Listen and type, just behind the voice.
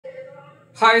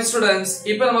Hi students,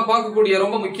 இப்போ நம்ம பார்க்கக்கூடிய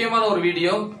ரொம்ப முக்கியமான ஒரு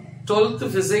video 12th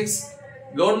physics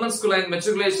government school and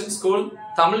matriculation school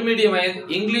Tamil medium and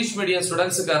English medium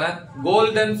ஸ்டூடண்ட்ஸ்க்கான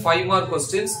golden 5 mark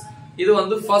questions. இது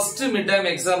வந்து first midterm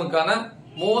examக்கான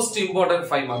most important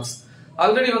 5 marks.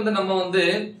 Already வந்து நம்ம வந்து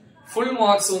full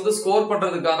marks வந்து ஸ்கோர்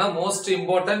பண்றதுக்கான most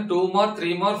important 2 mark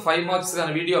 3 mark 5 marksக்கான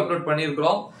video upload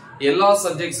பண்ணியிருக்கோம் எல்லா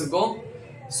சப்ஜெக்ட்ஸ்க்கும்.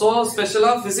 சோ ஸ்பெஷலா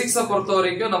பிசிக்ஸ் பொறுத்த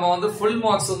வரைக்கும் நம்ம வந்து ஃபுல்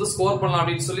மார்க்ஸ் வந்து ஸ்கோர் பண்ணலாம்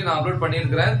அப்படின்னு சொல்லி நான் அப்லோட்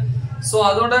பண்ணியிருக்கிறேன். சோ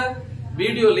அதோட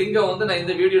வீடியோ லிங்கை வந்து நான்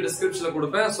இந்த வீடியோ டிஸ்கிரிப்ஷன்ல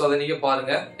கொடுப்பேன். சோ அதை நீங்க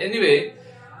பாருங்க. எனிவே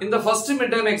இந்த ஃபர்ஸ்ட்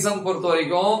மிட் டர்ம் எக்ஸாம் பொறுத்த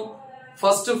வரைக்கும்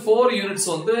ஃபர்ஸ்ட் 4 யூனிட்ஸ்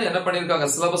வந்து என்ன பண்ணிருக்காங்க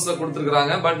சிலபஸ்ல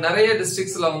கொடுத்திருக்காங்க. பட் நிறைய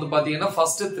டிஸ்ட்ரிக்ட்ஸ்ல வந்து பாத்தீங்கன்னா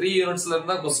ஃபர்ஸ்ட் 3 யூனிட்ஸ்ல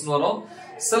இருந்தா क्वेश्चन வரும்.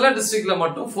 சில டிஸ்ட்ரிக்ட்ல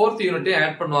மட்டும் 4th யூனிட்டே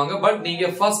ஆட் பண்ணுவாங்க. பட்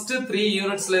நீங்க ஃபர்ஸ்ட் 3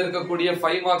 யூனிட்ஸ்ல இருக்கக்கூடிய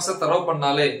 5 மார்க்ஸ் தரவு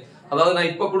பண்ணாலே, அதாவது நான்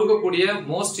இப்ப கொடுக்கக்கூடிய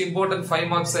மோஸ்ட் இம்பார்ட்டன்ட் 5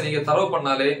 மார்க்ஸ் நீங்க தரவு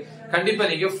பண்ணாலே கண்டிப்பா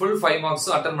நீங்க ஃபுல் 5 மார்க்ஸ்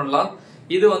அட்டெண்ட் பண்ணலாம்.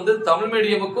 இது வந்து தமிழ்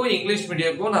மீடியமுக்கும் இங்கிலீஷ்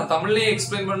மீடியமுக்கும் நான் தமிழ்லயும்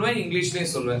எக்ஸ்பிளைன் பண்ணுவேன்,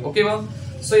 இங்கிலீஷ்லயும் சொல்வேன். ஓகேவா?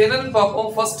 சோ என்னன்னு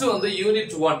பாப்போம். ஃபர்ஸ்ட் வந்து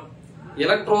யூனிட் 1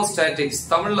 எலக்ட்ரோஸ்டாட்டிக்ஸ்,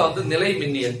 தமிழ்ல வந்து நிலை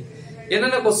மின்னியல்.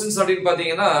 என்னென்ன क्वेश्चंस அப்படினு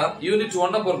பாத்தீங்கன்னா யூனிட்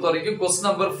 1 பொறுத்த வரைக்கும் क्वेश्चन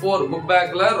நம்பர் 4 புக்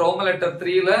பேக்ல ரோமன் லெட்டர்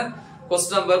 3ல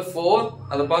क्वेश्चन நம்பர் 4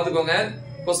 அத பாத்துக்கோங்க.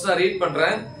 क्वेश्चन ரீட்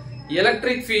பண்றேன்.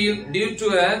 Electric field due to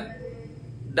a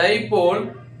dipole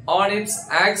on its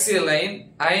axial line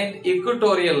and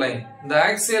equatorial line. The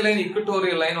axial line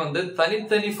equatorial line வந்து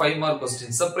தனித்தனி 5 mark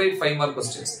questions, separate 5 mark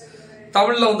questions.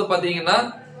 தமிழ்ல வந்து பாத்தீங்கன்னா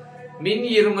மின்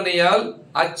இருமுனையால்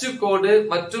அச்சுக்கோடு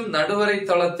மற்றும் நடுவரை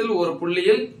தளத்தில் ஒரு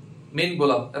புள்ளியில்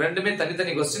மின்புலம், ரெண்டுமே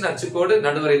தனித்தனி क्वेश्चन, அச்சுக்கோடு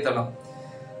நடுவரை தளம்.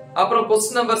 அப்புறம்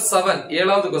क्वेश्चन நம்பர் 7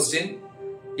 ஏழாவது question,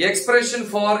 expression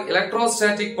for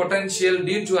electrostatic potential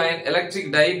due to an electric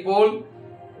dipole,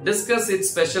 discuss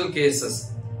its special cases.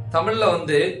 தமிழ்ல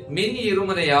வந்து மின்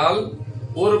இருமுனையால்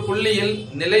ஒரு புள்ளியில்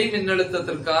நிலை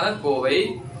மின்னழுத்தத்திற்கான கோவை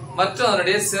மற்றும்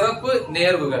அதனுடைய சிறப்பு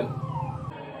நேர்வுகள்.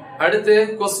 அடுத்து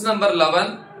क्वेश्चन நம்பர் 11.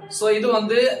 சோ இது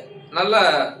வந்து நல்ல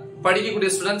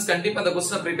படிக்கக்கூடிய ஸ்டூடண்ட்ஸ் கண்டிப்பா இந்த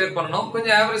क्वेश्चन ப்ரிப்பேர் பண்ணனும்.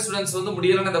 கொஞ்சம் ஆவரேஜ் ஸ்டூடண்ட்ஸ் வந்து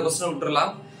முடியலன்னா இந்த क्वेश्चन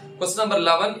விட்டுறலாம். क्वेश्चन நம்பர்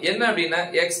 11 என்ன அப்படினா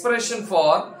expression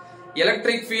for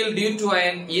electric field due to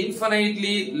an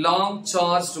infinitely long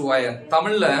charged wire.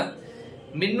 தமிழ்ல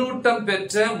மின்னூட்டம்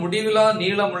பெற்ற முடிவிலா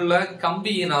நீளமுள்ள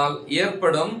கம்பியினால்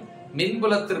ஏற்படும்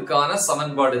மின்புலத்திற்கான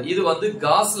சமன்பாடு. இது வந்து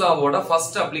காஸ் லாவோட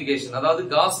ஃபர்ஸ்ட் அப்ளிகேஷன், அதாவது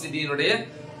காஸ் விதியினுடைய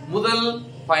முதல்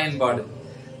பயன்பாடு.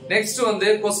 நெக்ஸ்ட் வந்து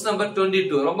क्वेश्चन நம்பர்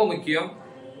 22 ரொம்ப முக்கியம்.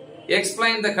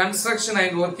 Explain the construction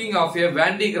and working of a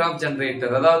Van de Graaff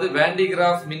generator. அதாவது Van de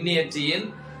Graaff மின்னியற்றியின்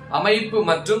அமைப்பு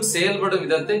மற்றும் செயல்படும்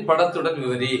விதத்தை படத்துடன்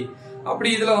விவரி. அப்படி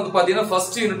இதுல வந்து பாத்தீங்கன்னா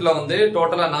ஃபர்ஸ்ட் யூனிட்ல வந்து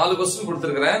டோட்டலா 4 क्वेश्चन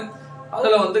கொடுத்திருக்கிறேன்.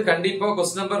 அதுல வந்து கண்டிப்பா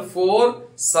क्वेश्चन நம்பர் 4,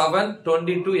 7,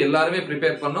 22 எல்லாரும்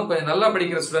ப்ரிப்பேர் பண்ணனும். கொஞ்சம் நல்லா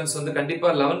படிக்கிற ஸ்டூடண்ட்ஸ் வந்து கண்டிப்பா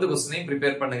 11th क्वेश्चனையும்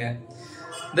ப்ரிப்பேர் பண்ணுங்க.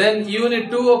 தென் யூனிட்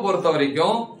 2 பொறுத்த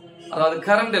வரைக்கும் அதாவது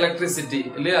கரண்ட் எலக்ட்ரிசிட்டி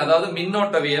இல்லையா, அதாவது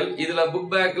மின்னோட்டவியல். இதுல புக்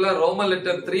பேக்ல Roman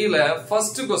letter 3ல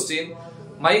first question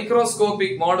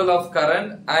microscopic model of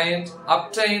current and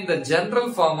obtained the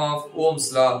general form of Ohm's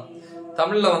law.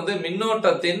 தமிழ்ல வந்து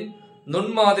மின்னோட்டத்தின்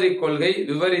நுண்மாதிரி கொள்கை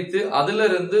விவரித்து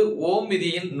அதிலிருந்து ஓம்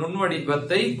விதியின்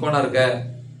நுண்வடிவத்தை கொணர்க.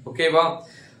 ஓகேவா?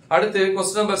 அடுத்து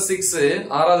क्वेश्चन நம்பர் 6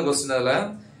 ஆறாவது क्वेश्चन. அதுல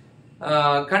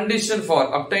condition for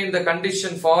obtained the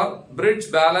condition for bridge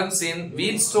balance in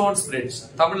வீட்ஸ்டோன்ஸ் bridge.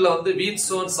 தமிழ்ல வந்து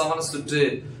வீட்ஸ்டோன் சமண சுற்று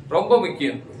ரொம்ப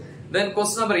முக்கியம். தென்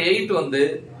क्वेश्चन நம்பர் 8 வந்து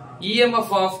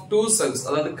EMF of two cells,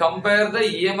 அதாவது compare the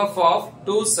EMF of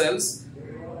two cells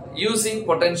using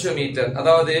potentiometer.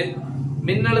 அதாவது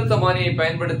மின்னழுத்தமானியை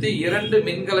பயன்படுத்தி இரண்டு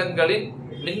மின்கலன்களின்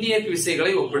மின்னியக்கு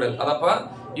விசைகளை ஒப்பிடல். அதப்ப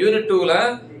யூனிட் 2ல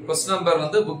क्वेश्चन நம்பர்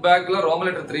வந்து புக் பேக்ல ரோமன்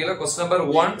லெட்டர் 3ல क्वेश्चन நம்பர்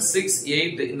 1, 6,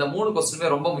 8 இந்த 3 क्वेश्चनமே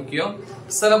ரொம்ப முக்கியம்.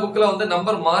 சில புக்ல வந்து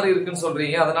நம்பர் மாறி இருக்குன்னு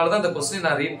சொல்றீங்க, அதனால தான் இந்த क्वेश्चन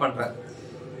நான் ரீட் பண்றேன்.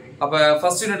 அப்ப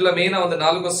ஃபர்ஸ்ட் யூனிட்ல மெயினா வந்து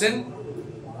 4 क्वेश्चन,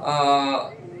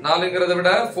 4ங்கறத விட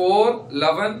 4,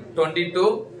 11, 22,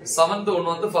 7th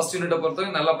ஒன்னு வந்து ஃபர்ஸ்ட் யூனிட்ட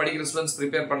பொறுத்தவரைக்கும் நல்லா படிக்கிற ஸ்டூடண்ட்ஸ்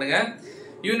ப்ரிப்பேர் பண்ணுங்க.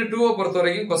 யூனிட் 2 பொறுத்த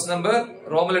வரைக்கும் question number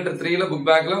Roman letter 3ல book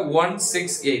பேக்ல 1,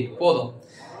 6, 8 போதும்.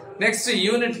 நெக்ஸ்ட்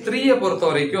யூனிட் 3 பொறுத்த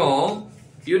வரைக்கும்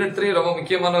யூனிட் 3 ரொம்ப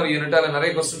முக்கியமான ஒரு யூனிட். அதுல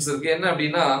நிறைய क्वेश्चंस இருக்கு. என்ன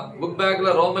அப்படினா புக்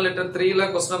பேக்ல Roman letter 3ல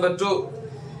question number 2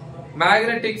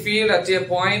 magnetic field at a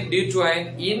point due to an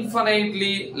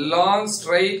infinitely long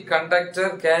straight conductor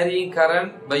carrying current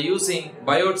by using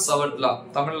Biot-Savart law.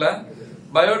 தமிழ்ல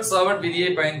Biot-Savart விதியை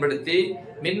பயன்படுத்தி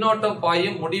மின்னோட்டம்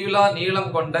பாயும் முடிவிலா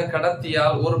நீளம் கொண்ட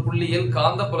கடத்தியால் ஒரு புள்ளியில்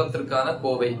காந்தப்புலத்திற்கான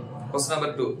கோவை. Question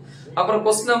number 2. அப்புறம்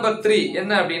क्वेश्चन நம்பர் 3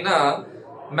 என்ன அப்படினா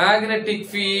magnetic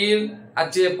field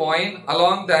at a point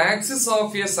along the axis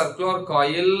of a circular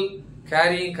coil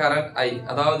carrying current I.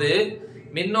 அதாவது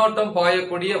மின்னோட்டம்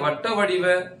பாயக்கூடிய வட்ட வடிவ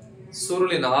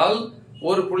சுருளினால்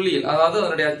ஒரு புள்ளியில், அதாவது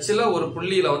அதனுடைய அச்சில ஒரு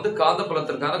புள்ளியில வந்து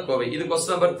காந்தப்புலத்திற்கான கோவை. இது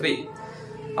क्वेश्चन நம்பர் 3.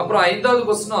 அப்புறம் 5வது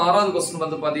क्वेश्चन 6வது क्वेश्चन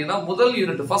வந்து பாத்தீங்கன்னா முதல்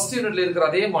யூனிட் ஃபர்ஸ்ட் யூனிட்ல இருக்கிற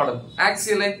அதே model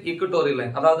axial line equatorial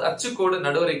line அதாவது அச்சுக்கோடு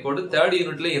நடுவரை கோடு 3rd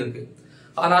யூனிட்லயும் இருக்கு.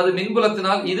 ஆனா அது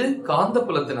மின்புலத்தினால் இது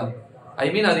காந்தப்புலத்தினால் ஐ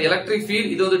மீன் அது எலக்ட்ரிக்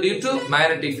ஃபீல்ட் இது வந்து டியூ டு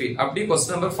மேக்னெட்டிக் ஃபீல்ட். அப்படி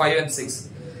क्वेश्चन நம்பர் 5 and 6.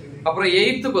 அப்புறம்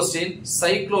 8th क्वेश्चन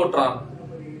சைக்ளோட்ரான்.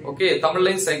 ஓகே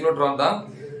தமிழ்லையும் சைக்ளோட்ரான் தான்.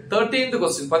 13th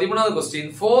question 13வது question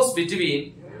force between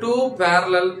two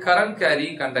parallel current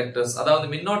carrying conductors அதாவது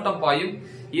மின்னோட்டம் பாயும்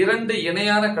இரண்டு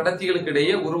இணையான கடத்திகளுக்கு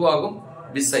இடையே உருவாகும்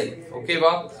விசை.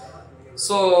 ஓகேவா?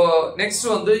 சோ நெக்ஸ்ட்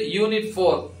வந்து யூனிட்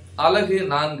 4 அலகு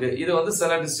 4 இது வந்து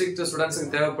சில டிஸ்ட்ரிக்ட்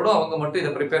ஸ்டூடண்ட்ஸ்க்கு தேவைப்படும் அவங்க மட்டும்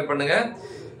இதை ப்ரிப்பேர் பண்ணுங்க.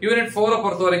 யூனிட் 4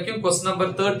 பொறுத்த வரைக்கும் क्वेश्चन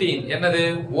நம்பர் 13 என்னது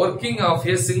working of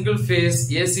a single phase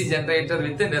AC generator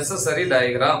with necessary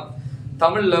diagram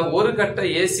தமிழ்ல ஒரு கட்ட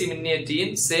AC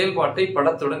மின்னியற்றியின் செயல்பாட்டை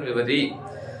படத்துடன் விவரி.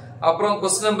 அப்புறம்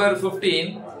क्वेश्चन நம்பர்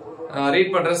 15 ரீட்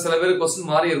பண்ற சில பேர் क्वेश्चन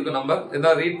மாறி இருக்கு நம்பர் இத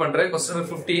ரீட் பண்றேன். Question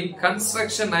number 15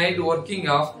 construction and working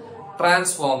of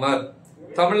transformer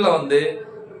தமிழ்ல வந்து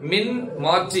மின்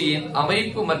மாற்றியின்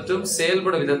அமைப்பு மற்றும்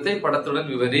செயல்படும் விதத்தை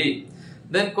படத்துடன் விவரி.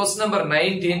 Then question number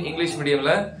 19 English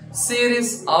மீடியம்ல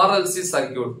series RLC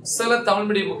circuit சில தமிழ்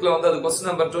மீடியம் புக்ல வந்து அது question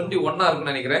number 21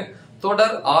 இருக்குன்னு நினைக்கிறேன்.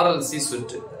 தொடர் RLC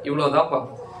சுற்று இவ்வளவுதான்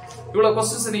பார்ப்போம். இவ்வளவு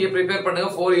क्वेश्चंस நீங்க ப்ரிப்பேர் பண்ணுங்க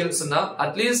 4 யூனிட்ஸ்னா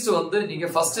அட்லீஸ்ட் வந்து நீங்க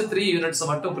ஃபர்ஸ்ட் 3 யூனிட்ஸ்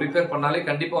மட்டும் ப்ரிப்பேர் பண்ணாலே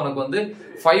கண்டிப்பா உங்களுக்கு வந்து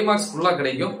 5 மார்க்ஸ் ஃபுல்லா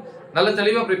கிடைக்கும். நல்ல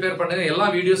தெளிவா ப்ரிப்பேர் பண்ணுங்க. எல்லா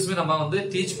வீடியோஸுமே நம்ம வந்து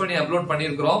டீச் பண்ணி அப்லோட்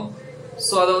பண்ணியிருக்கிறோம்.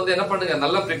 சோ அதை வந்து என்ன பண்ணுங்க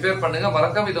நல்லா ப்ரிப்பேர் பண்ணுங்க.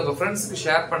 மறக்காம இது உங்க ஃப்ரெண்ட்ஸ்க்கு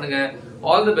ஷேர் பண்ணுங்க.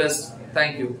 All the best.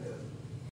 Thank you.